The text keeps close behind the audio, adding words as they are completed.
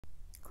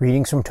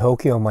Greetings from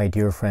Tokyo, my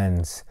dear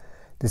friends.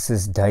 This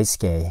is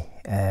Daisuke,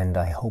 and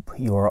I hope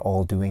you are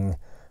all doing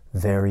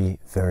very,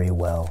 very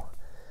well.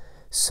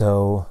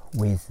 So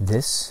with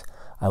this,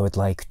 I would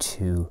like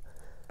to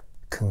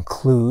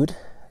conclude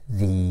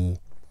the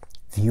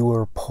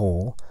viewer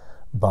poll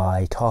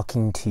by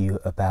talking to you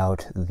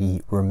about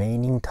the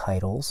remaining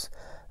titles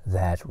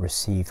that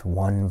received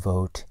 1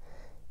 vote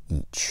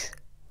each.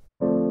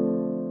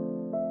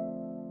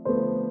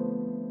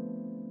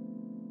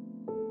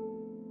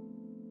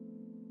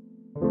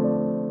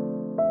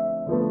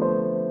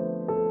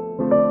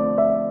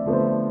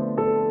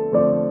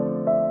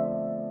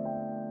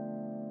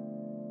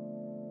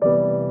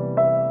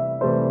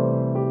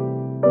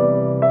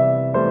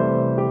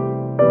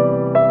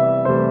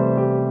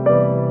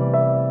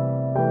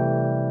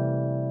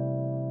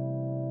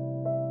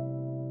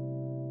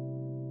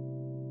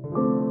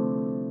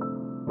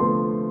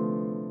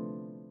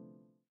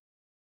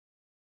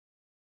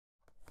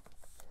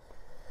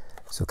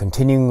 So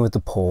continuing with the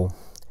poll,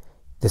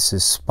 this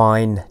is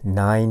spine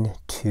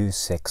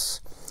 926,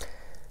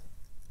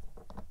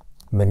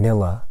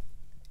 Manila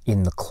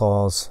in the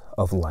Claws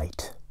of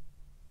Light.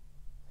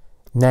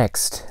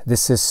 Next,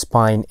 this is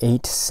spine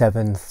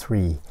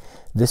 873.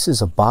 This is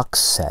a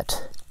box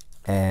set,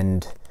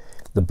 and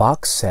the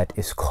box set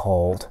is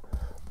called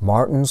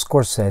Martin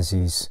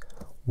Scorsese's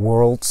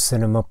World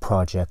Cinema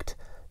Project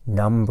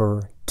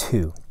Number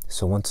 2.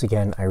 So once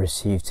again, I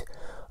received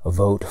a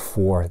vote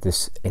for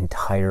this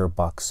entire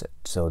box set.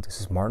 So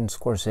this is Martin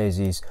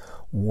Scorsese's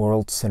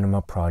World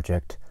Cinema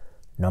Project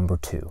Number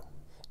 2.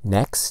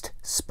 Next,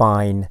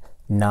 spine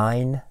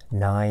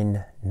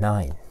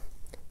 999.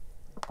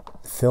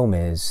 The film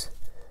is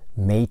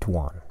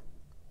Matewan.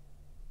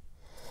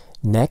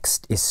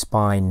 Next is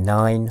spine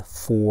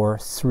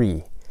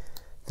 943.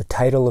 The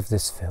title of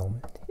this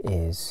film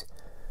is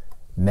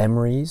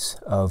Memories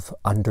of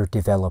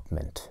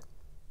Underdevelopment.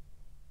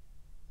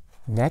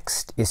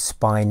 Next is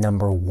spine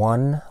number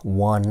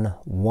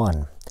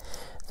 111.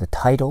 The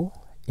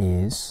title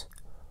is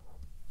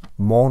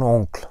Mon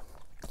Oncle,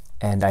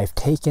 and I've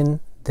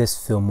taken this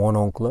film Mon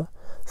Oncle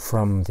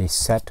from the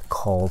set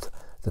called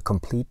The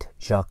Complete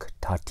Jacques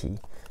Tati.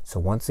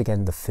 So once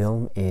again, the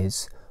film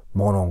is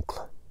Mon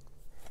Oncle.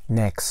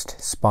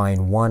 Next,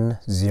 spine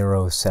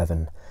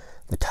 107.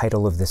 The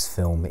title of this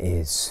film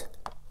is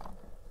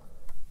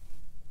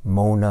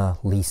Mona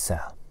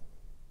Lisa.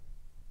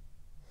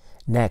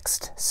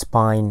 Next,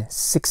 spine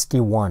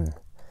 61.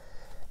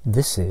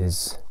 This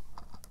is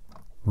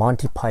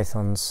Monty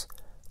Python's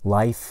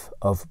Life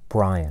of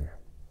Brian.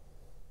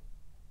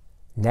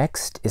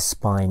 Next is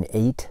spine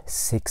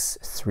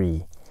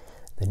 863.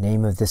 The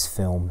name of this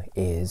film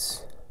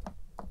is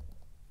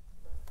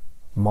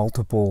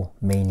Multiple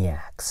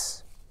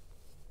Maniacs.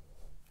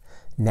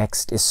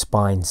 Next is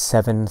spine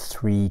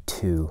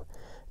 732.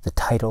 The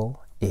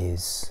title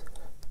is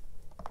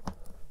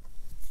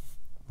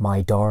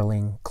My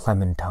Darling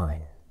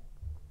Clementine.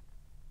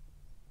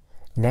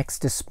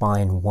 Next is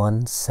spine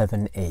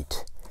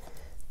 178.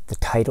 The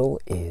title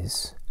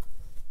is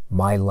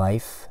My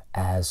Life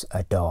as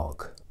a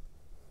Dog.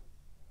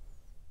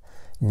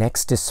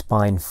 Next is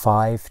spine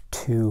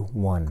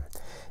 521.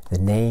 The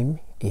name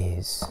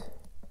is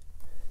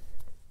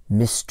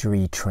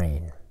Mystery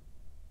Train.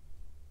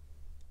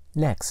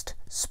 Next,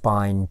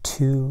 spine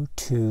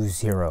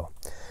 220.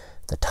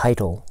 The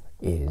title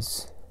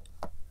is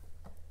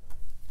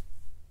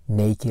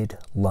Naked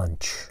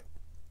Lunch.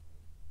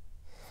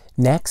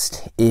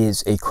 Next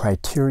is a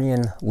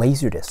Criterion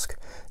Laserdisc.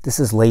 This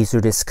is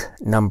Laserdisc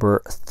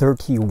number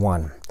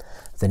 31.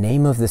 The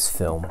name of this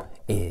film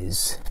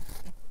is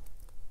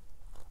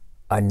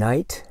A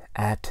Night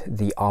at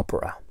the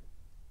Opera.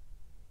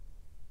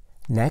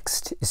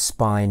 Next is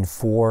spine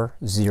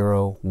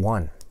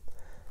 401.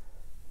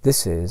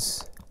 This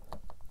is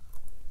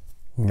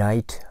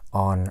Night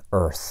on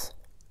Earth.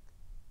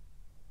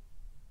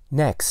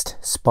 Next,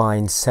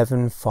 spine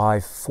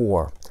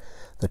 754.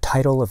 The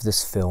title of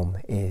this film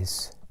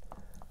is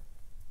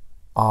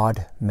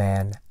Odd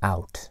Man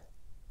Out.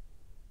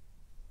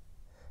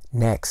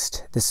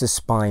 Next, this is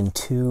spine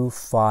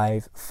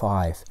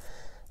 255.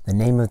 The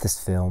name of this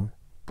film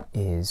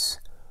is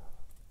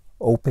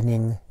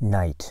Opening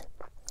Night.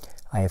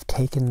 I have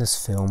taken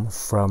this film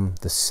from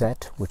the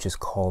set, which is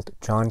called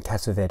John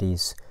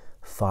Cassavetes'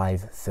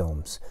 5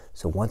 Films.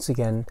 So once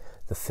again,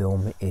 the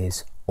film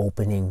is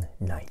Opening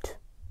Night.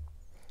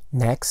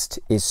 Next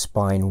is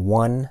spine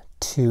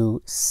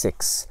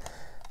 126.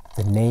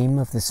 The name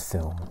of this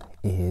film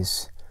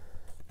is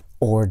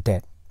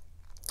Ordet,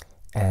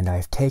 and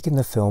I've taken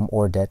the film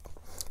Ordet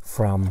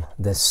from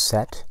this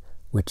set,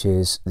 which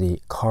is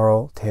the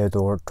Carl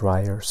Theodor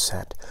Dreyer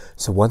set.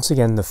 So once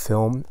again, the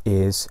film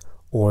is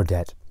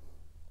Ordet.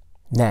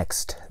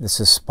 Next, this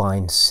is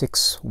spine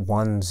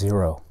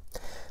 610.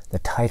 The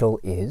title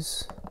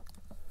is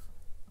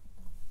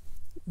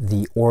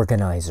The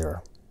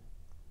Organizer.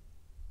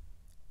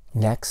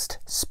 Next,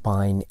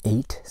 spine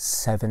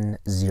 870.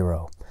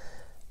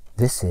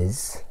 This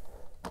is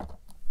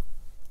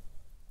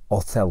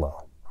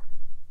Othello.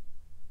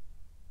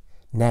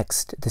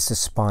 Next, this is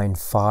spine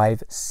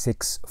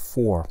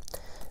 564.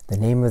 The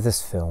name of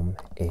this film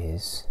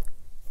is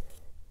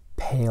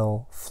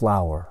Pale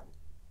Flower.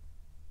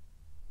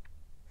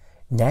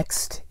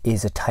 Next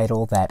is a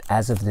title that,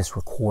 as of this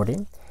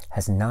recording,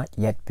 has not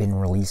yet been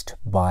released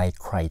by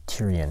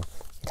Criterion.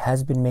 It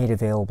has been made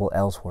available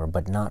elsewhere,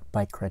 but not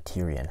by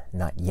Criterion.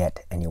 Not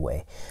yet,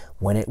 anyway.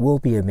 When it will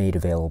be made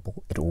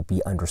available, it will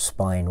be under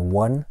spine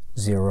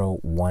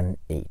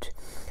 1018.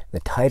 The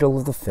title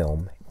of the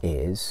film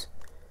is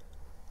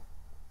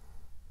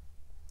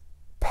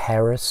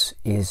Paris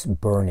is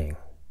Burning.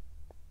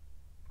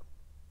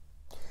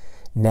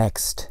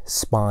 Next,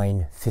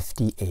 spine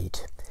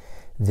 58.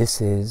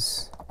 This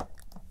is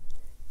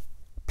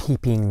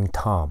Peeping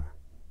Tom.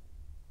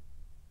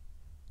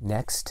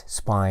 Next,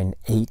 spine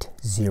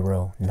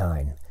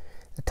 809.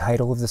 The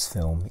title of this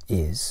film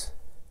is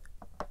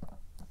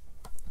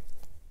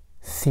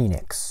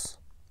Phoenix.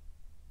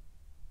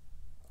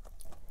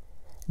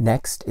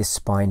 Next is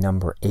spine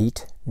number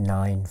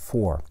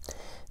 894.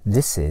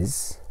 This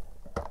is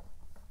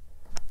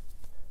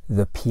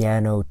The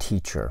Piano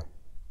Teacher.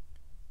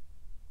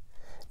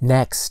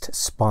 Next,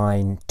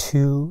 spine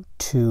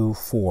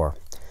 224.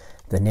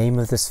 The name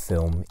of this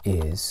film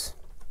is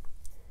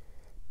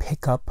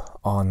Pickup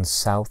on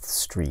South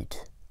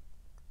Street.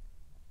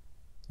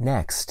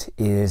 Next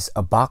is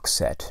a box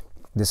set.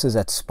 This is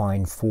at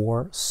spine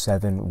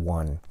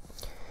 471.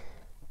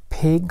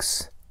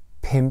 Pigs,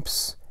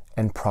 Pimps,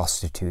 and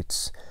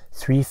Prostitutes.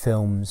 3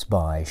 films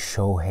by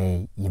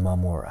Shohei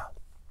Imamura.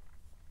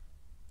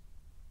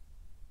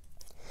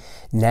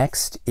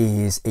 Next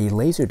is a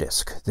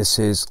Laserdisc. This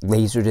is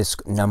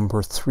Laserdisc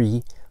number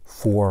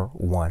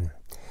 341.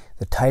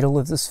 The title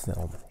of this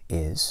film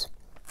is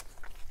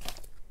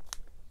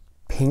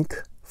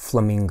Pink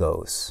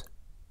Flamingos.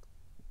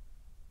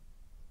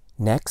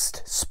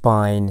 Next,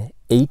 spine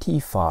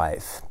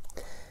 85.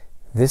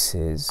 This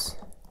is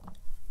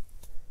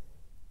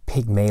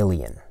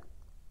Pygmalion.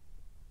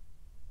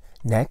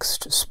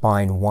 Next,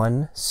 spine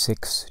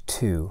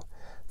 162.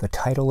 The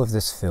title of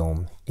this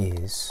film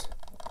is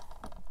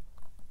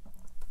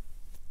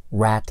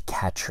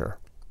Ratcatcher.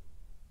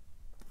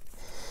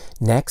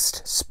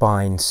 Next,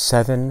 spine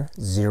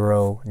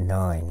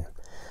 709.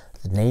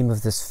 The name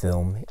of this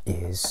film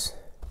is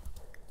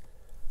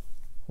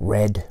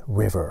Red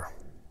River.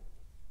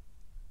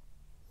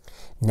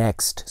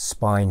 Next,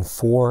 spine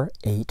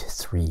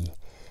 483.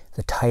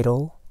 The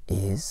title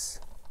is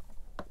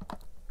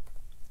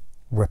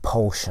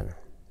Repulsion.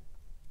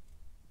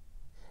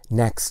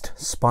 Next,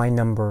 spine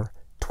number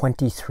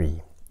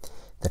 23.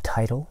 The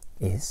title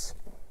is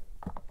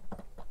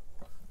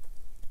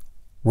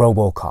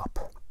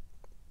RoboCop.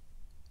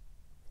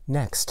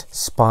 Next,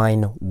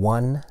 spine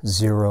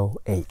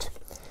 108.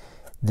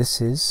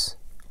 This is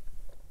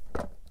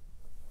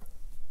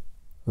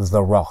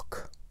The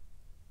Rock.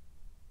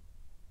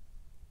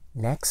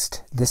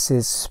 Next, this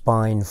is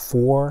spine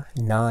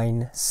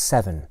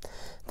 497.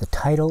 The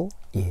title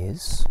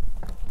is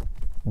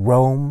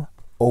Rome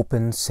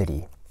Open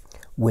City,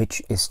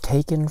 which is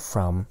taken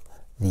from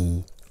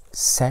the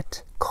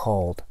set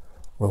called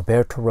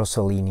Roberto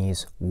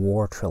Rossellini's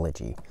War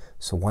Trilogy.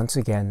 So once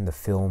again, the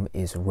film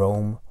is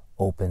Rome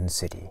Open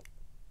City.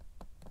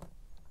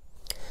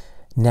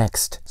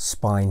 Next,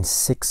 spine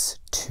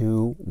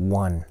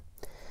 621.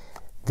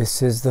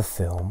 This is the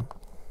film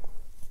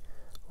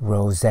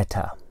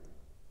Rosetta.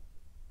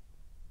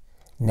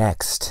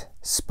 Next,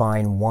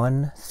 spine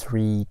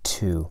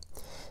 132.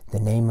 The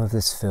name of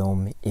this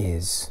film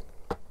is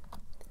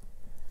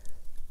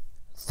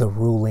The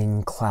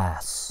Ruling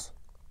Class.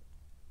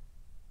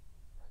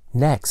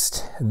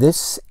 Next,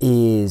 this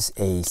is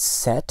a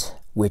set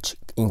which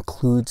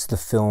includes the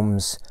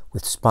films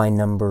with spine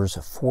numbers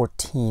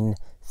 14,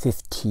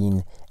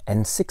 15,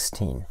 and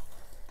 16.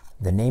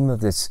 The name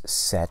of this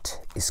set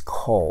is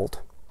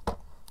called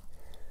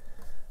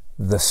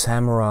The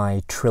Samurai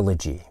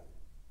Trilogy.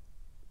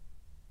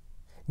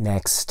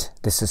 Next,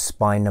 this is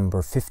spine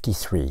number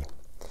 53.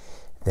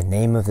 The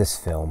name of this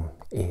film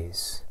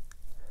is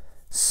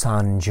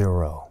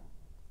Sanjuro.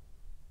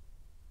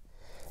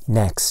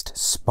 Next,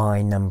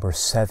 spine number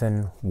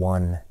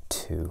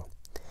 712.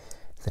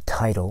 The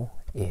title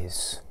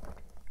is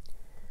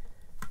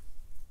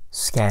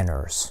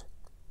Scanners.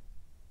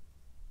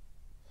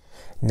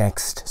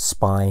 Next,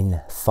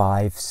 spine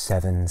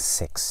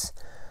 576.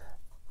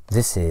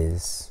 This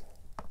is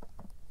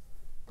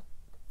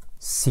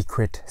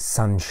Secret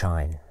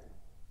Sunshine.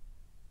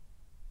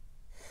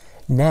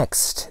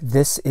 Next,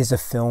 this is a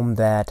film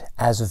that,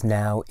 as of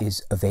now,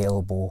 is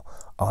available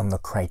on the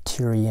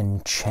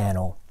Criterion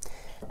channel.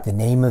 The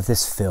name of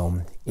this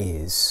film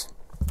is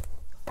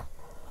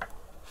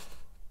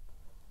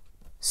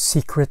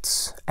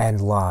Secrets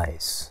and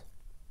Lies.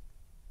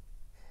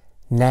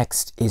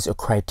 Next is a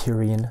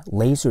Criterion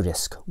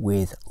Laserdisc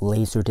with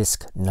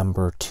Laserdisc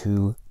number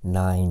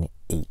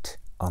 298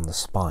 on the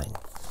spine.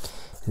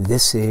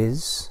 This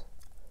is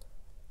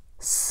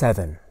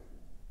Seven.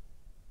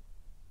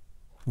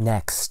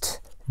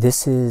 Next,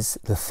 this is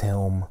the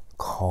film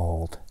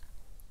called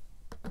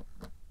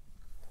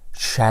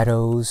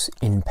Shadows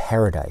in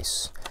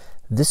Paradise.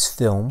 This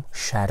film,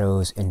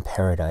 Shadows in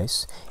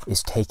Paradise,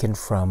 is taken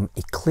from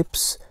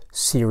Eclipse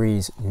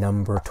Series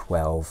number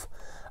 12,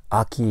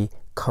 Aki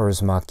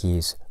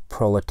Kaurismäki's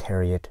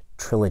Proletariat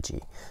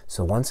Trilogy.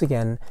 So once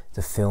again,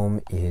 the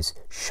film is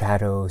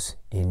Shadows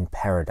in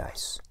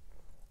Paradise.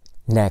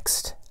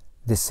 Next,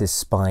 this is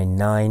Spine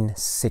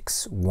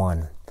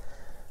 961.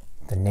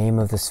 The name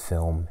of this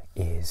film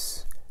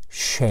is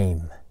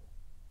Shame.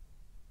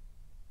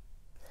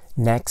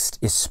 Next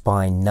is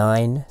Spine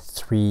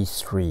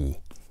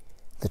 933.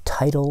 The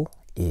title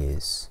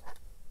is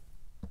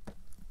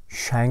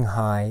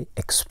Shanghai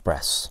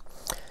Express.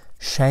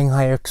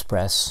 Shanghai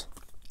Express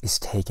is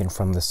taken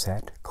from the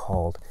set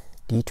called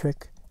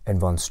Dietrich and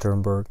von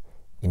Sternberg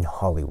in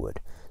Hollywood.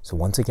 So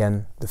once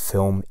again, the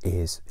film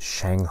is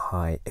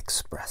Shanghai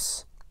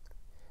Express.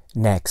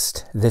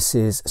 Next, this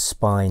is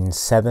Spine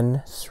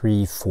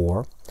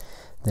 734.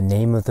 The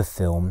name of the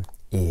film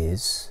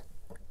is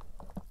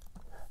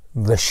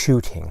The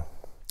Shooting.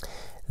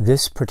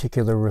 This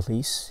particular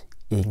release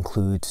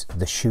includes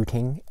The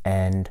Shooting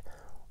and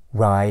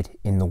Ride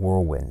in the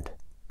Whirlwind.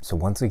 So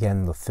once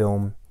again, the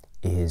film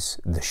is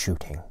The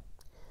Shooting.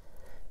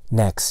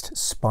 Next,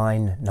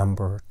 Spine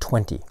number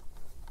 20.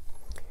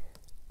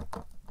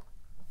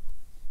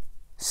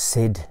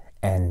 Sid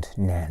and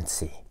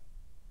Nancy.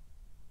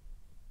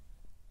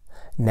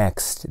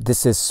 Next,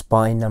 this is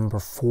Spine number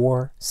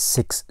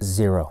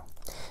 460.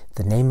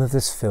 The name of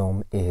this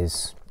film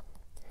is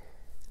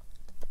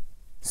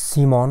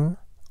Simon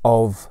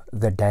of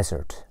the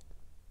Desert.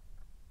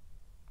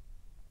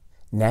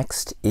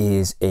 Next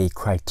is a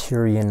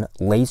Criterion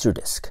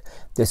Laserdisc.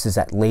 This is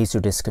at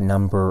Laserdisc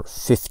number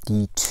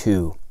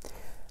 52.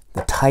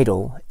 The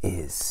title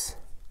is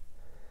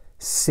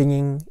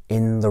Singing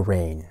in the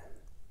Rain.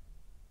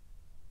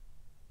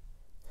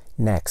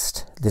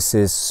 Next, this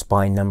is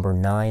Spine number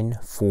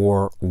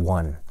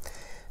 941.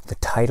 The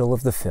title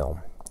of the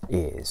film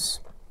is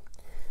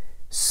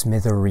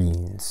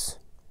Smithereens.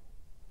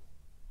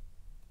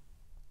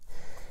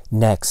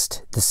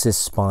 Next, this is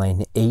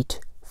Spine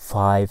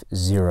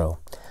 850.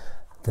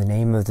 The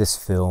name of this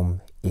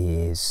film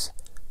is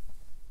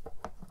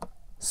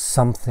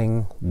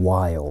Something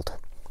Wild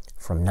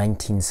from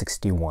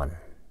 1961.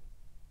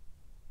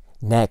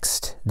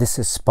 Next, this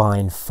is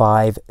Spine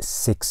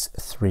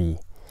 563.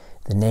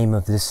 The name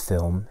of this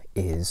film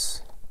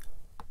is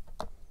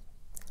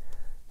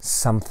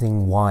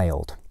Something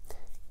Wild.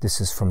 This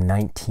is from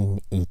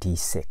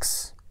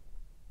 1986.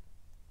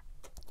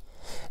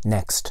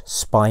 Next,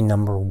 Spine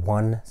number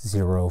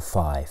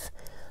 105.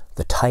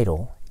 The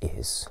title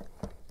is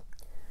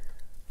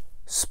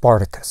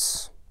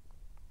Spartacus.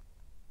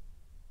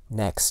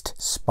 Next,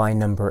 Spine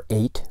number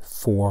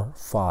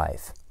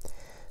 845.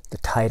 The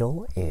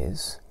title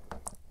is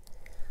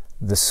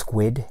The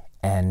Squid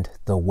and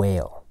the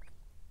Whale.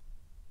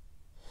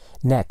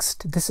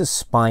 Next, this is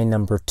Spine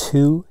number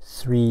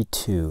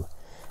 232.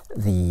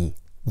 The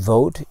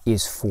vote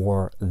is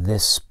for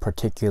this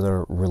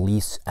particular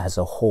release as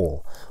a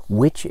whole,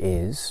 which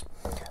is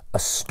A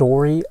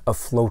Story of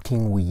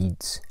Floating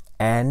Weeds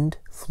and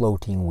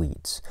Floating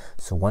Weeds.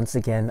 So once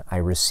again, I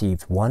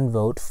received one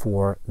vote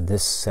for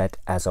this set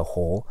as a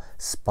whole,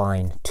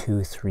 Spine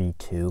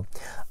 232,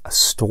 A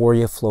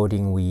Story of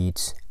Floating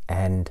Weeds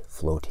and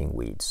Floating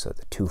Weeds. So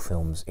the two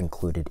films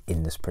included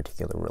in this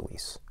particular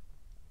release.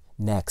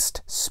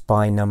 Next,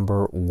 Spine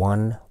number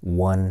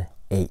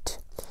 118.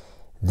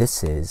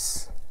 This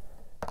is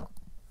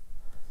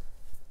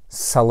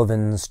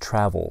Sullivan's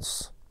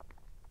Travels.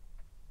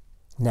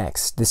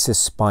 Next, this is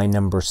Spine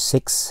number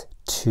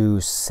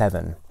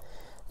 627.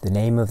 The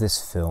name of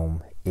this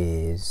film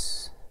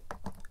is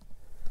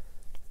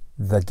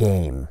The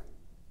Game.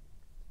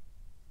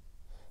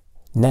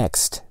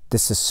 Next,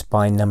 this is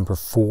Spine number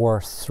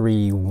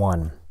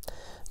 431.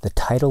 The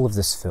title of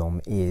this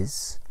film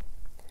is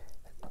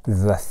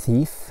The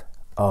Thief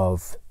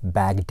of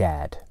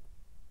Baghdad.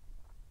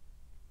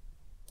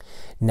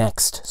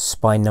 Next,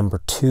 Spine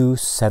number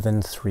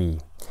 273.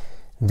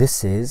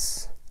 This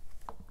is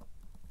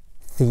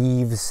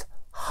Thieves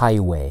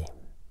Highway.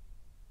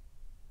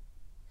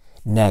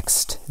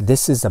 Next,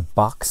 this is a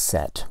box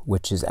set,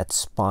 which is at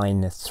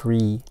Spine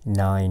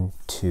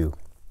 392.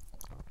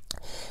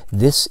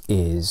 This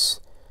is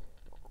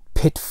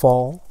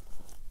Pitfall,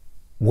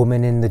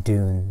 Woman in the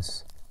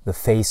Dunes, The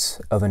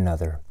Face of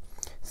Another.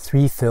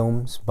 3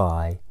 films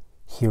by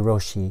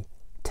Hiroshi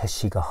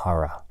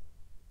Teshigahara.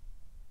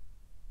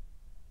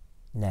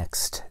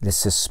 Next,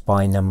 this is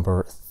Spine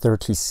number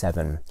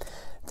 37.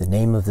 The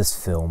name of this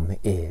film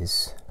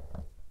is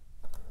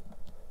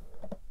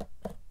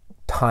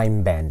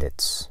Time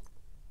Bandits.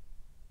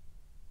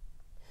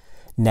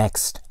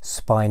 Next,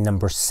 Spine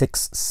number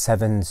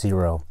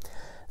 670.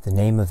 The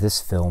name of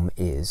this film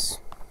is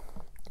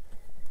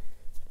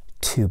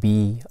To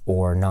Be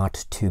or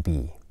Not to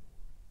Be.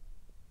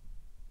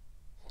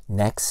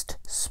 Next,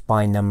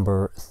 Spine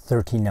number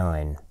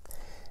 39.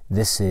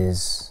 This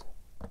is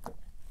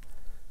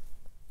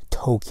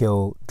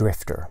Tokyo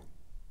Drifter.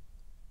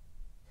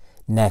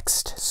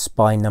 Next,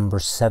 Spy Number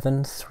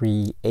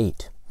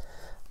 738.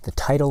 The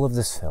title of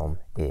this film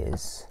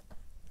is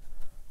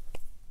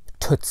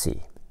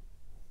Tootsie.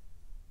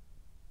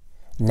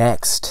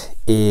 Next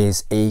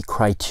is a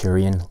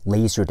Criterion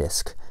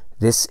Laserdisc.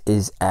 This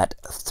is at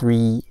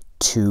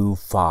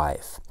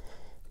 325.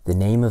 The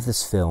name of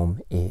this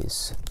film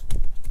is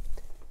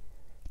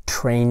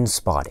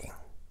Trainspotting.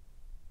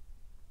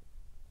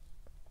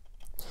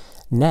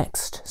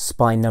 Next,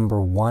 Spy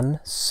Number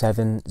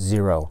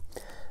 170.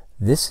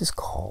 This is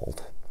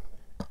called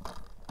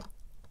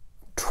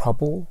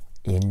Trouble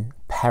in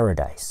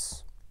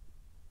Paradise.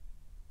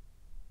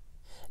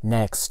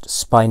 Next,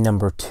 Spy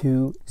Number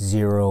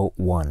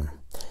 201.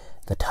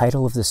 The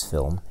title of this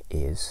film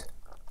is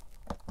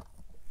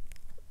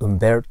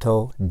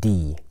Umberto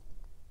D.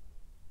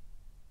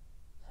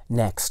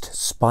 Next,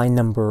 Spy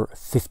Number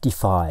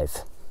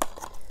 55.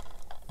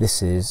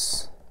 This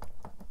is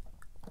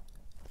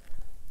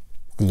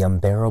The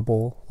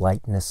Unbearable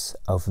Lightness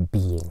of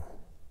Being.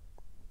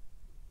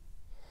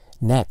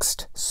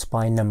 Next,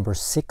 Spy Number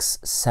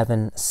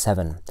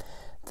 677.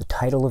 The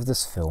title of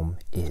this film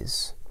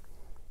is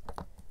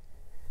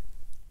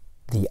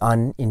The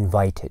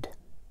Uninvited.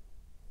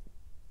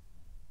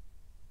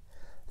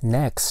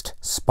 Next,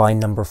 Spy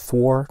Number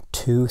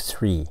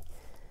 423.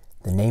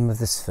 The name of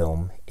this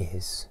film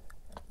is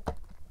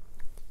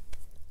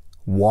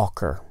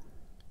Walker.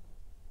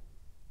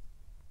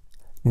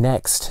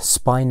 Next,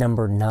 Spy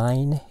Number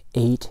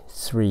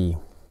 983.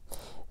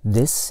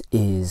 This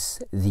is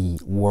the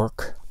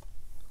work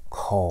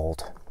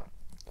called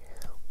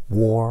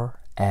War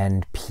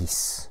and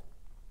Peace.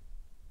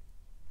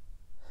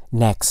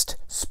 Next,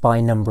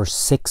 Spy Number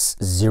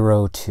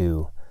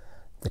 602.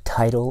 The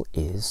title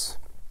is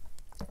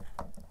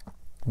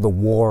The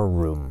War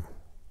Room.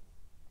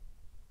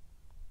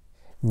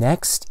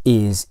 Next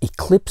is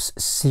Eclipse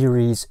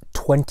Series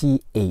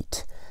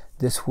 28.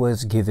 This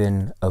was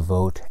given a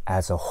vote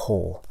as a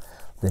whole.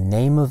 The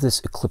name of this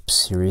Eclipse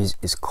series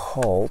is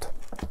called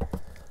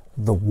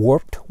The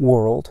Warped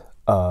World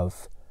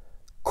of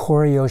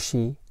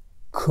Koreyoshi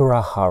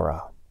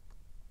Kurahara.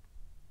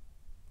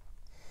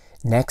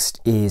 Next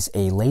is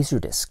a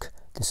Laserdisc.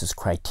 This is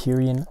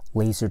Criterion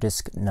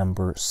Laserdisc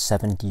number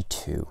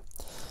 72.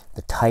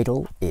 The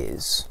title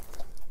is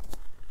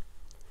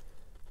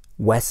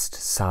West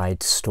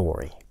Side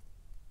Story.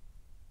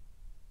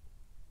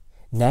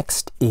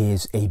 Next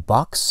is a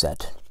box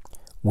set,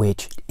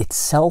 which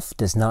itself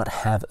does not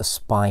have a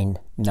spine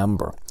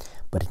number,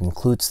 but it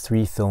includes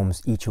 3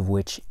 films, each of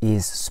which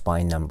is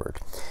spine numbered.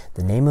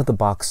 The name of the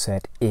box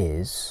set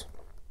is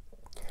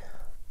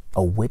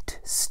A Whit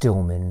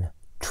Stillman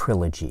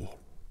Trilogy.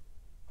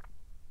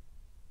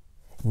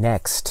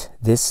 Next,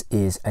 this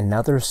is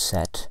another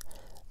set.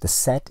 The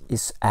set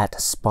is at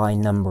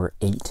spine number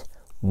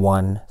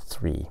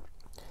 813.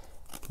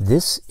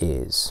 This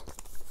is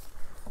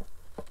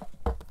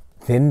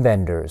Wim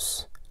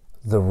Wenders'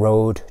 The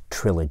Road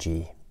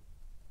Trilogy.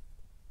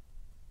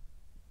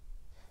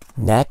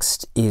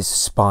 Next is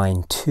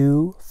spine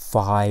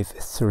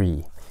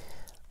 253.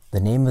 The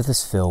name of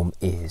this film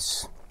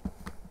is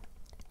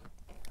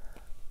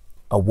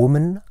A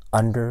Woman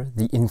Under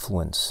the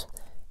Influence.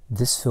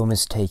 This film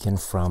is taken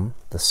from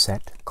the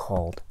set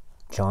called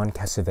John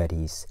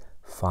Cassavetes'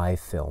 5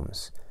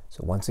 Films.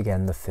 So once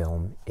again, the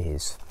film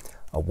is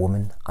A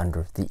Woman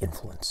Under the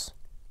Influence.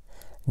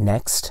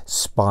 Next,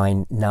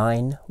 spine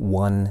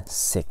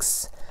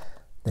 916.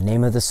 The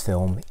name of this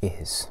film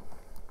is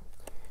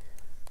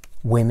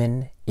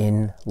Women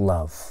in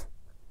Love.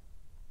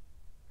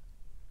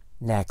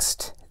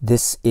 Next,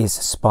 this is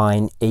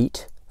spine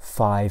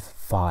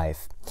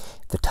 855.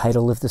 The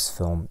title of this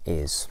film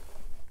is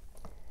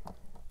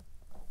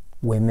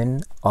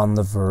Women on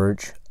the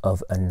Verge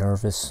of a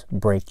Nervous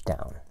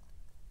Breakdown.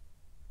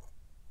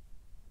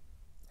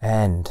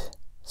 And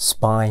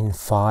spine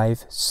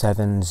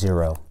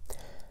 570.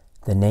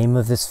 The name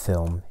of this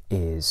film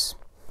is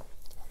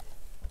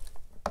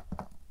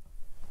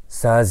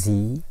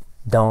Zazie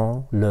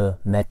dans le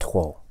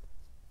métro.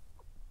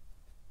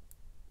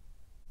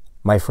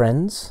 My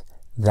friends,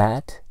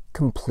 that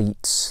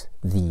completes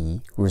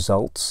the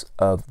results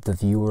of the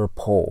viewer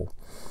poll.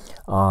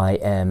 I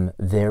am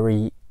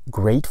very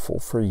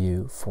grateful for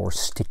you for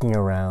sticking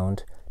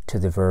around to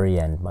the very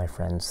end, my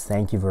friends.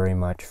 Thank you very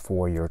much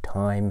for your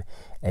time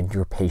and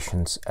your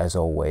patience as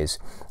always.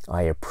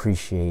 I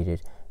appreciate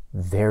it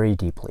very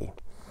deeply.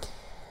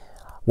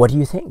 What do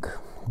you think?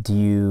 Do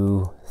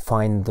you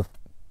find the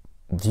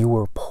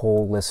viewer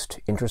poll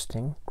list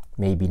interesting?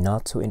 Maybe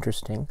not so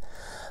interesting?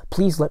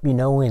 Please let me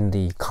know in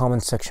the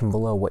comment section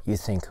below what you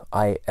think.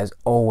 I, as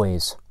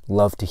always,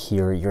 love to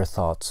hear your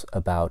thoughts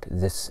about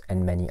this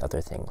and many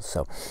other things.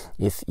 So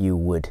if you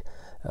would,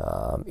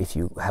 if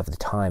you have the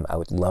time, I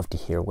would love to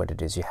hear what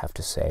it is you have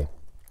to say.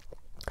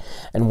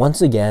 And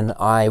once again,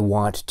 I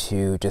want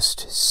to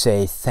just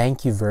say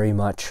thank you very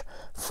much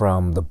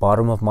from the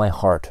bottom of my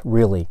heart,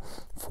 really,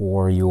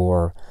 for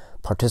your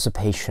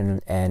participation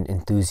and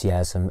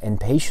enthusiasm and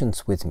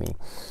patience with me.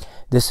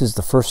 This is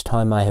the first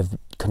time I have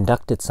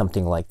conducted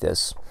something like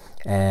this,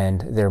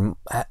 and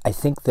I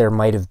think there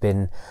might have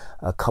been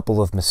a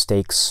couple of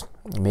mistakes,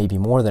 maybe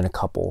more than a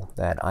couple,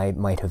 that I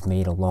might have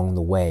made along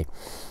the way,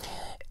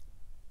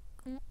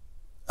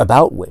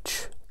 about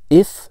which,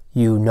 if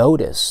you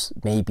notice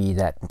maybe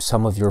that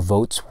some of your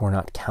votes were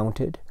not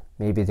counted,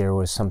 maybe there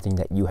was something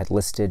that you had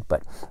listed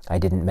but I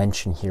didn't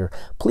mention here,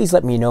 please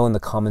let me know in the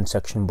comment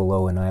section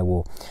below, and I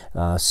will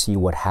see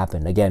what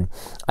happened. Again,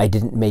 I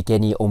didn't make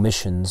any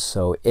omissions,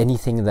 so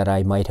anything that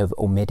I might have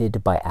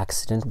omitted by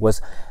accident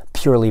was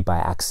purely by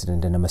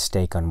accident and a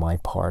mistake on my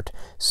part.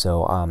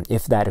 So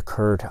if that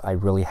occurred, I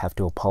really have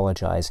to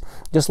apologize.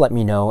 Just let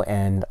me know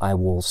and I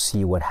will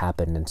see what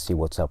happened and see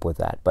what's up with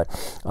that. But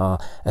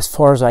as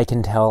far as I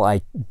can tell,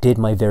 I did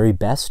my very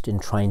best in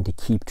trying to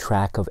keep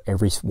track of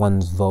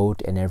everyone's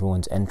vote and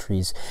everyone's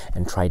entries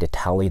and try to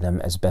tally them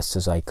as best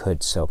as I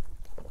could. So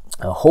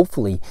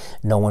hopefully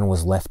no one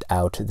was left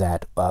out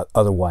that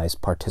otherwise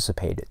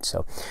participated.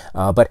 So,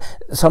 but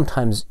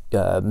sometimes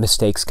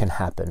mistakes can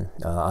happen.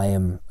 I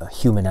am a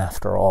human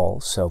after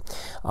all, so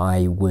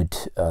I would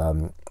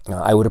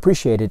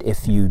appreciate it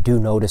if you do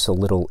notice a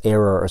little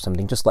error or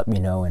something. Just let me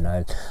know, and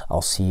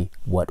I'll see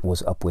what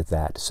was up with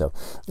that. So,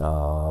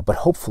 but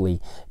hopefully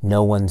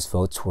no one's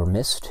votes were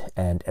missed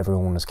and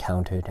everyone was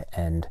counted,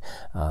 and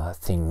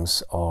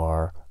things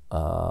are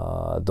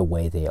the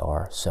way they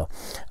are. So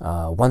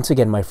once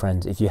again, my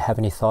friends, if you have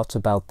any thoughts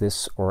about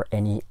this or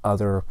any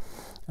other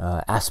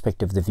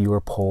aspect of the viewer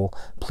poll,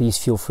 please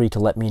feel free to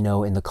let me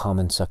know in the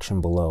comment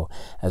section below.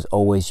 As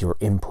always, your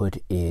input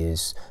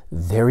is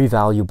very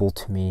valuable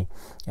to me,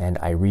 and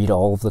I read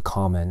all of the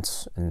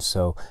comments, and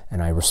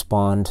I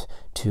respond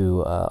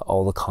to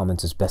all the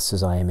comments as best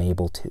as I am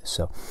able to.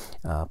 So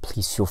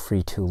please feel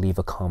free to leave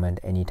a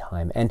comment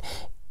anytime. And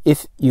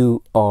if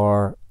you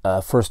are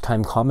a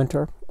first-time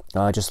commenter,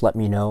 just let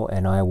me know,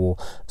 and I will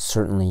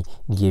certainly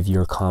give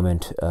your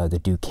comment the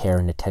due care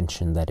and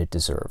attention that it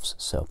deserves.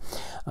 So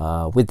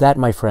with that,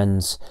 my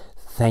friends,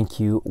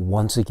 thank you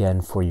once again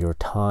for your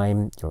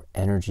time, your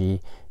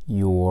energy,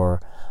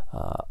 your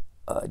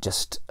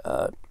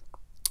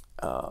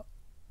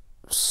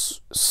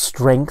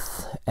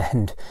strength,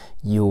 and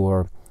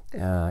your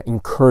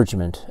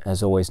encouragement,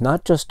 as always,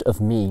 not just of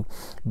me,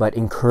 but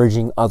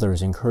encouraging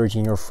others,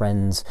 encouraging your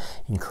friends,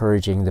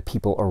 encouraging the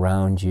people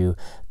around you,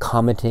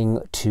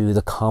 commenting to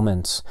the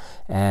comments,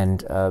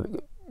 and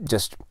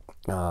just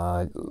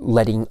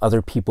letting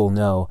other people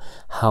know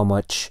how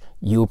much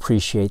you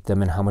appreciate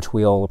them and how much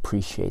we all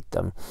appreciate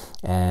them.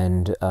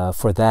 And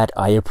for that,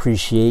 I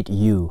appreciate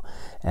you,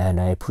 and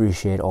I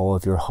appreciate all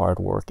of your hard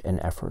work and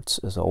efforts,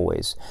 as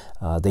always.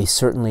 They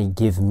certainly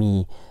give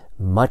me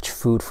much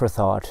food for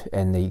thought,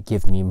 and they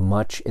give me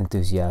much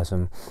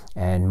enthusiasm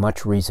and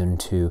much reason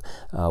to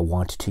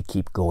want to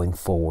keep going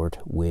forward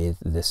with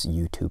this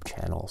YouTube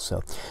channel.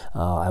 So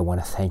I want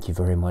to thank you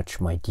very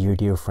much, my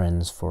dear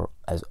friends, for,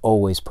 as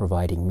always,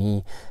 providing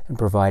me and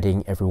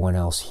providing everyone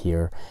else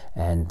here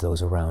and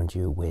those around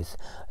you with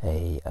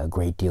a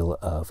great deal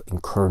of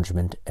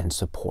encouragement and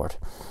support.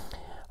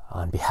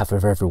 On behalf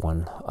of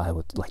everyone, I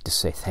would like to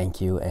say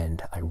thank you,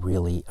 and I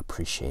really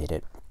appreciate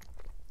it.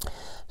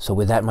 So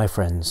with that, my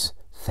friends,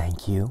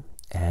 thank you,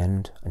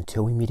 and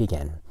until we meet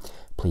again,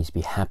 please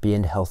be happy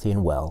and healthy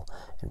and well,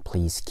 and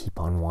please keep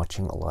on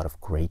watching a lot of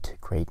great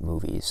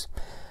movies.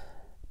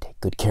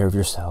 Take good care of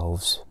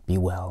yourselves, be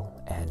well,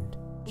 and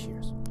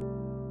cheers.